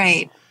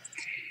 Right.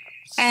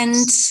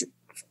 And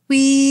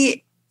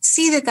we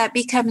see that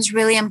becomes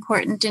really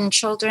important in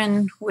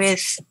children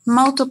with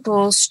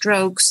multiple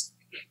strokes.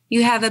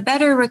 You have a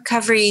better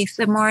recovery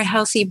the more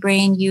healthy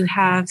brain you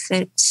have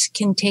that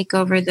can take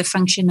over the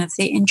function of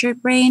the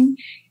injured brain.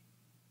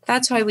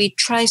 That's why we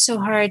try so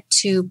hard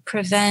to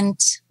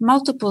prevent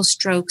multiple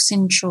strokes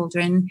in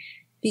children,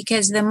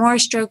 because the more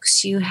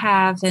strokes you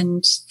have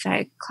and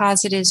that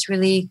closet is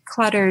really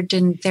cluttered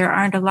and there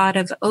aren't a lot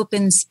of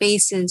open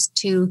spaces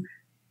to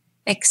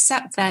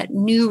accept that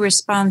new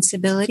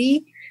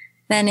responsibility,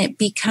 then it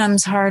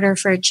becomes harder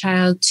for a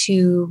child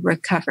to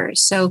recover.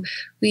 So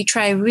we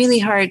try really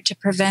hard to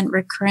prevent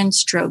recurrent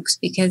strokes,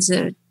 because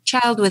a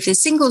child with a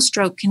single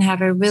stroke can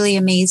have a really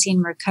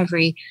amazing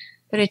recovery,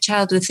 but a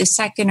child with a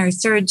second or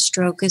third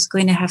stroke is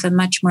going to have a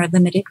much more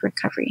limited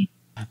recovery.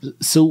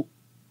 So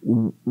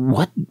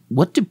what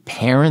do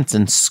parents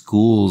and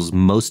schools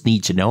most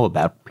need to know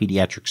about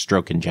pediatric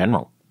stroke in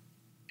general?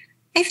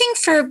 I think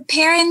for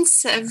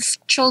parents of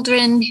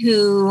children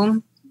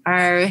who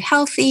are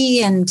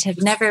healthy and have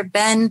never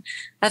been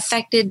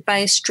affected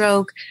by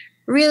stroke,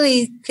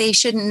 really, they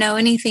shouldn't know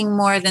anything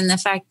more than the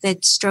fact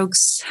that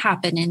strokes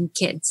happen in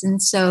kids.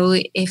 And so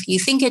if you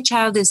think a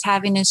child is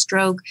having a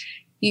stroke,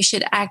 you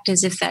should act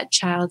as if that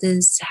child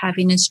is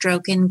having a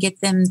stroke and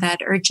get them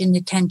that urgent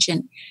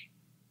attention.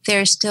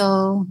 There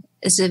still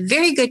is a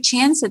very good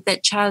chance that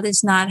that child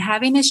is not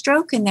having a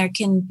stroke, and there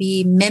can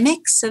be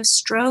mimics of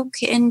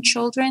stroke in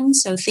children.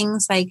 So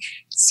things like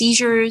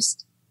seizures,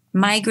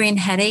 migraine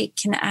headache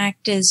can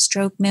act as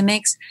stroke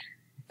mimics,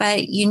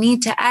 but you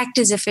need to act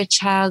as if a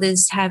child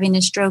is having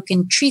a stroke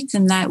and treat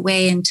them that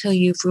way until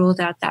you've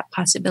ruled out that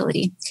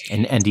possibility.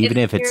 And even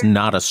if it's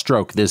not a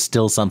stroke, there's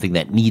still something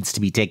that needs to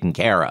be taken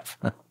care of.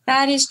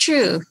 That is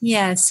true.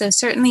 Yes. So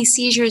certainly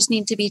seizures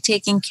need to be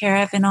taken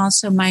care of, and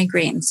also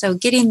migraine. So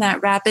getting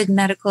that rapid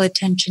medical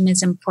attention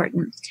is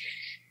important.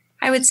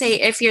 I would say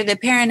if you're the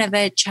parent of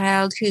a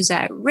child who's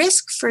at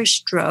risk for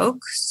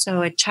stroke,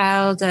 so a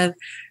child of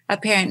a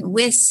parent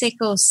with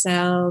sickle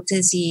cell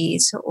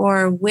disease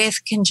or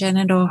with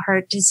congenital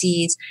heart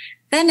disease,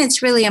 then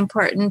it's really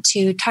important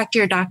to talk to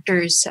your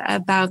doctors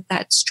about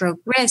that stroke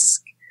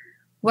risk.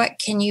 What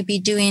can you be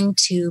doing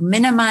to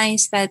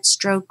minimize that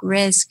stroke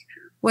risk?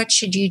 What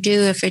should you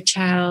do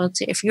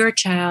if your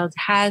child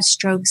has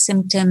stroke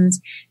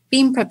symptoms?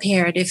 Being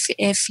prepared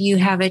if you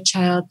have a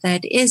child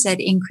that is at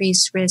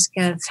increased risk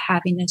of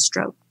having a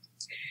stroke.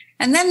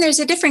 And then there's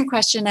a different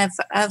question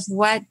of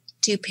what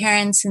do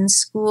parents and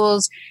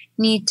schools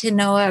need to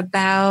know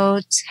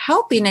about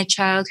helping a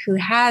child who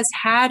has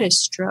had a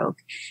stroke?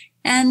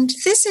 And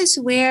this is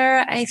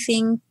where I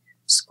think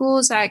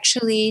schools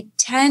actually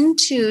tend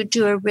to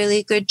do a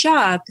really good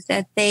job,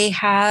 that they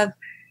have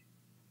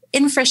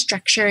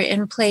infrastructure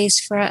in place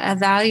for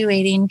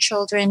evaluating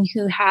children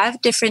who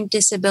have different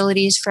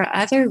disabilities for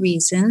other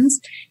reasons.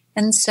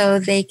 And so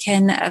they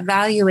can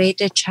evaluate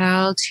a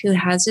child who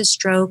has a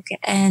stroke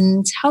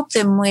and help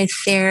them with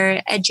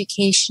their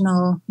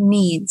educational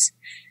needs.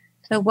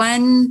 The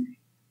one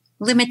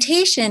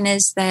limitation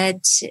is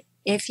that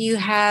if you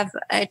have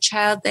a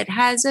child that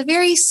has a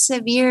very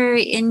severe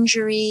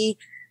injury,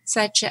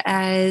 such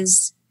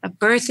as a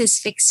birth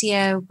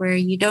asphyxia, where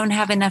you don't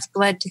have enough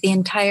blood to the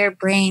entire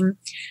brain,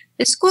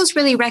 the schools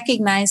really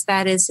recognize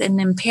that as an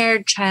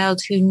impaired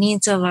child who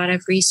needs a lot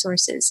of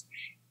resources.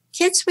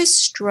 Kids with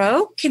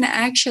stroke can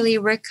actually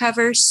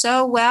recover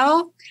so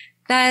well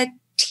that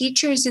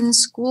teachers in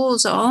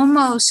schools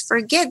almost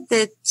forget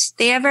that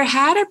they ever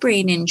had a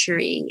brain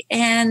injury,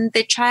 and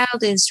the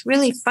child is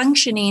really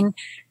functioning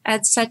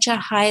at such a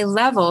high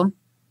level.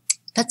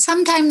 But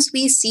sometimes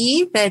we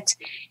see that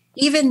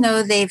even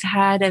though they've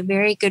had a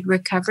very good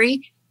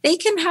recovery, they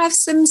can have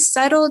some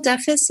subtle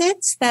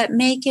deficits that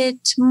make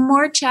it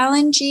more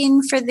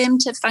challenging for them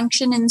to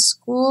function in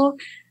school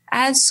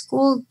as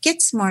school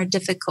gets more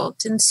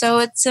difficult. And so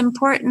it's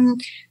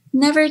important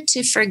never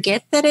to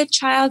forget that a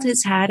child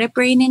has had a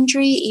brain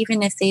injury,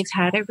 even if they've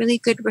had a really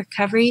good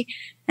recovery.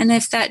 And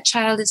if that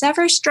child is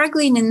ever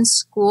struggling in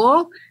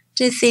school,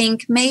 to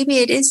think maybe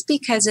it is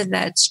because of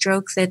that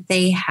stroke that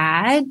they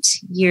had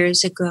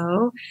years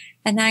ago,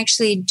 and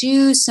actually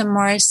do some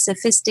more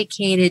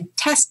sophisticated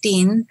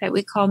testing that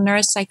we call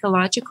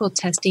neuropsychological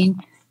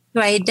testing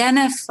to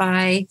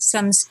identify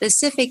some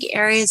specific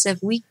areas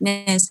of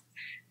weakness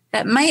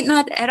that might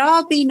not at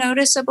all be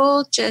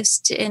noticeable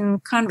just in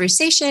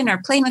conversation or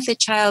playing with a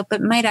child,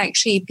 but might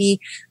actually be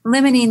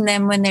limiting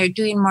them when they're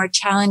doing more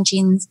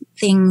challenging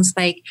things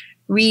like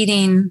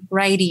reading,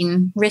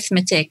 writing,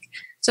 arithmetic.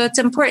 So it's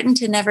important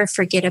to never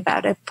forget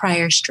about a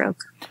prior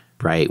stroke.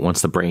 Right.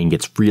 Once the brain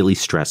gets really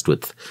stressed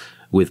with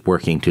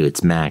working to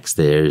its max,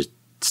 there's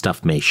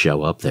stuff may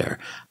show up there.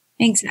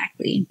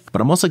 Exactly.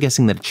 But I'm also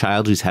guessing that a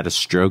child who's had a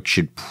stroke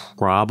should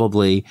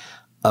probably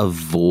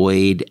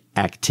avoid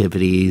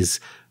activities,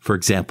 for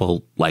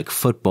example, like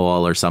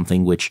football or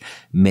something, which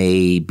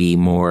may be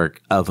more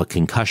of a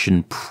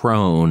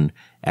concussion-prone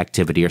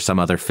activity, or some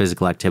other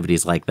physical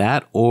activities like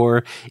that?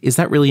 Or is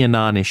that really a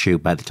non-issue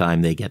by the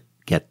time they get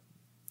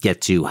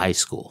to high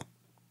school?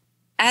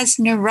 As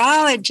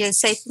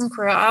neurologists, I think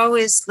we're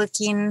always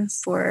looking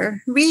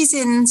for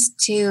reasons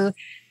to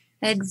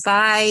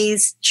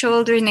advise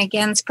children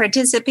against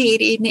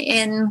participating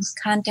in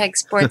contact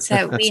sports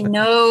that we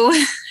know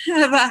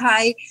have a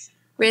high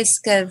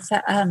risk of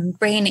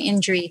brain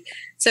injury.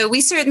 So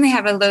we certainly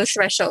have a low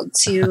threshold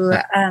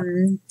to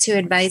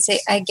advise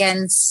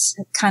against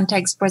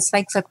contact sports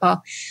like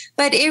football.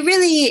 But it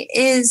really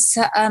is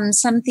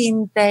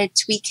something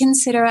that we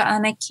consider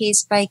on a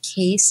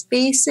case-by-case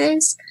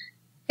basis.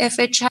 If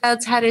a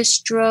child's had a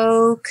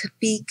stroke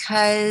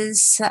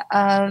because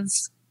of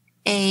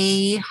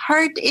a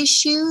heart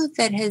issue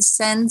that has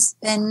since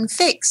been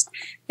fixed,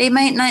 they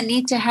might not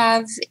need to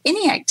have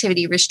any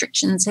activity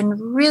restrictions and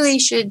really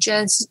should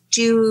just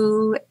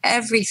do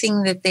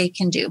everything that they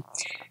can do.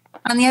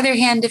 On the other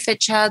hand, if a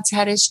child's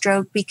had a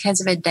stroke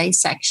because of a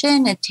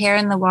dissection, a tear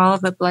in the wall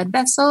of a blood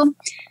vessel,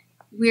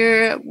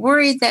 we're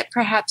worried that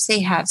perhaps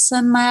they have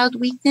some mild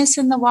weakness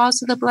in the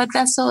walls of the blood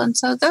vessel. And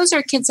so those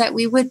are kids that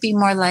we would be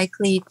more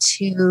likely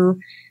to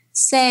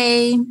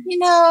say,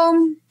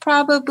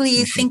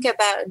 probably think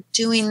about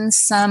doing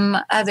some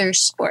other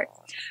sport.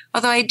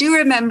 Although I do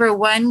remember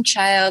one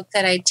child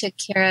that I took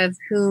care of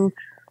who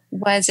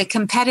was a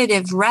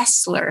competitive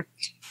wrestler,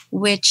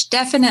 which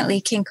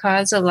definitely can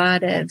cause a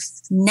lot of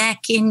neck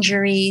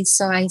injuries.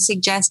 So I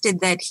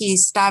suggested that he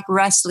stop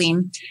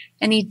wrestling,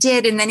 and he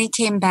did. And then he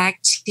came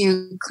back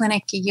to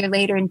clinic a year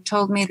later and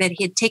told me that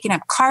he had taken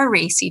up car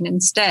racing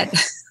instead.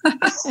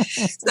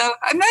 So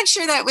I'm not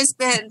sure that was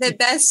the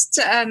best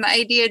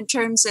idea in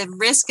terms of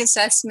risk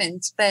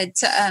assessment, but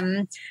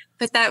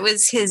that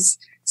was his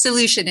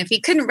solution. If he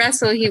couldn't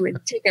wrestle, he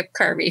would take up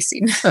car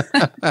racing.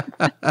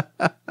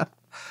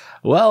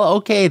 Well,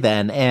 okay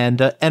then.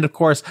 And of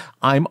course,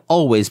 I'm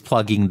always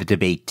plugging the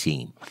debate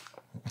team.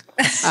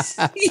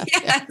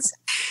 Yes.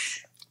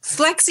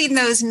 Flexing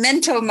those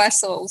mental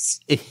muscles.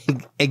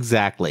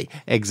 Exactly.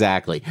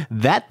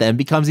 That then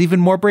becomes even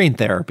more brain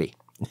therapy.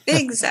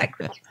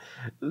 Exactly.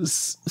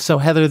 So,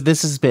 Heather,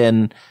 this has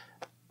been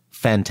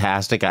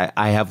fantastic. I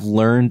have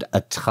learned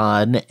a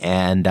ton,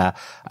 and I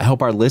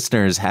hope our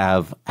listeners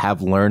have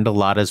learned a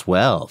lot as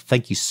well.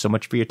 Thank you so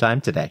much for your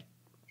time today.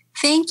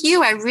 Thank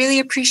you. I really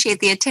appreciate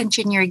the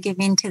attention you're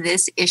giving to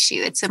this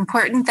issue. It's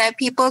important that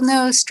people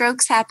know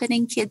strokes happen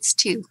in kids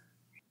too.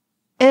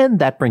 And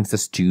that brings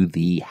us to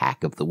the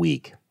hack of the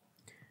week.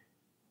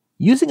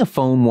 Using a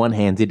phone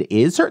one-handed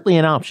is certainly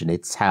an option.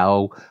 It's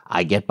how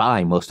I get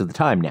by most of the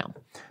time now.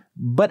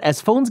 But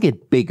as phones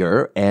get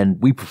bigger,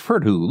 and we prefer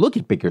to look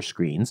at bigger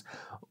screens,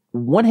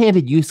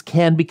 one-handed use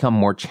can become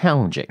more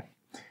challenging.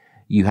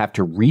 You have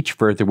to reach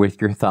further with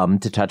your thumb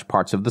to touch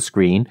parts of the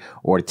screen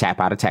or to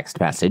tap out a text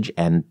message,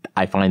 and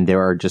I find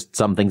there are just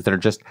some things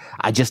that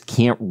I just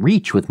can't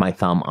reach with my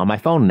thumb on my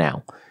phone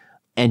now.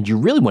 And you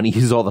really want to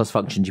use all those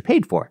functions you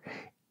paid for.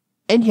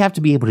 And you have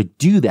to be able to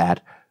do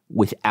that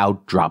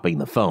without dropping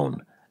the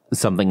phone,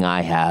 something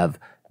I have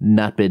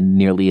not been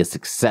nearly as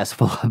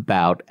successful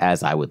about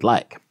as I would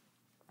like.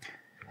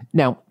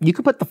 Now, you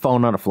could put the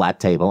phone on a flat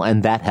table,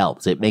 and that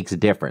helps. It makes a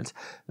difference.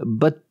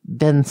 But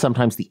then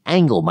sometimes the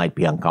angle might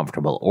be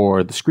uncomfortable,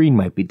 or the screen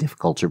might be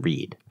difficult to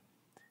read.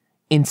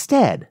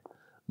 Instead,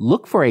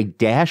 look for a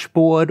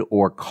dashboard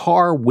or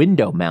car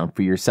window mount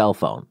for your cell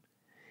phone.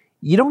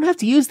 You don't have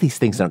to use these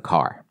things in a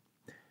car.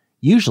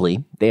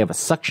 Usually, they have a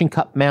suction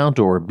cup mount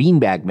or a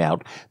beanbag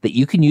mount that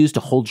you can use to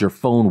hold your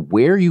phone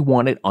where you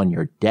want it on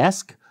your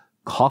desk,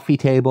 coffee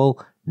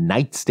table,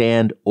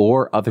 nightstand,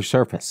 or other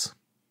surface.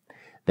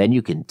 Then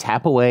you can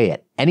tap away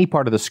at any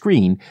part of the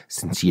screen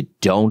since you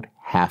don't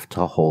have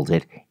to hold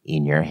it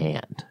in your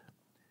hand.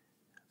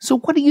 So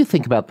what do you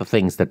think about the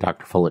things that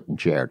Dr. Fullerton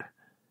shared?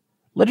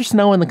 Let us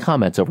know in the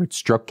comments over at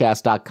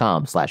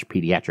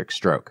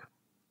strokecast.com/pediatricstroke.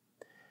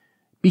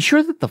 Be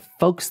sure that the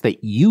folks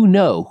that you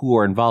know who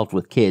are involved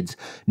with kids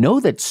know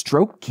that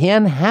stroke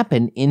can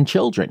happen in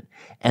children,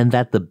 and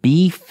that the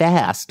Be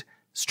Fast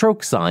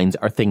stroke signs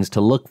are things to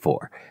look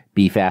for.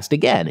 Be Fast,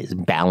 again, is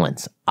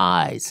balance,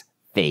 eyes,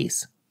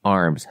 face,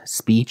 arms,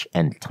 speech,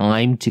 and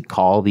time to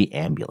call the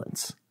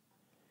ambulance.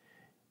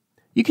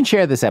 You can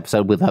share this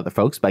episode with other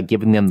folks by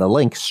giving them the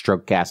link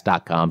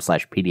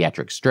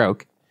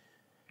strokecast.com/pediatricstroke.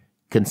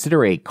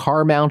 Consider a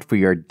car mount for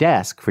your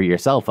desk for your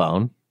cell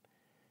phone.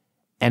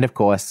 And of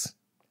course,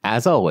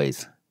 as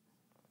always,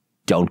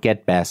 don't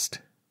get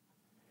best,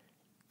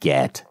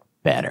 get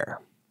better.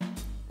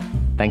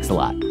 Thanks a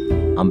lot.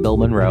 I'm Bill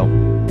Monroe,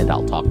 and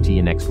I'll talk to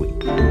you next week.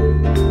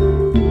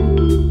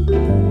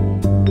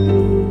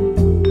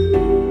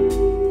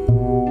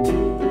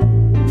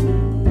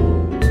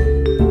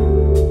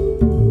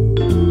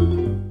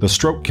 The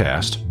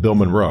Strokecast, Bill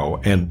Monroe,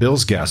 and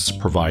Bill's guests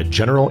provide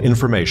general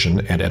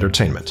information and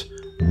entertainment,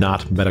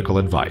 not medical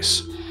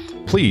advice.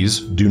 Please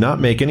do not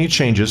make any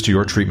changes to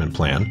your treatment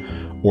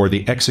plan or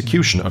the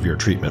execution of your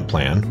treatment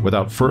plan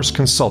without first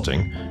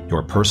consulting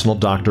your personal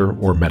doctor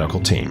or medical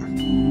team.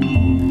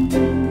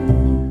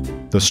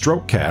 The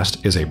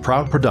Strokecast is a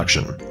proud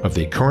production of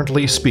the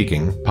Currently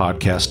Speaking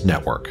Podcast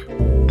Network.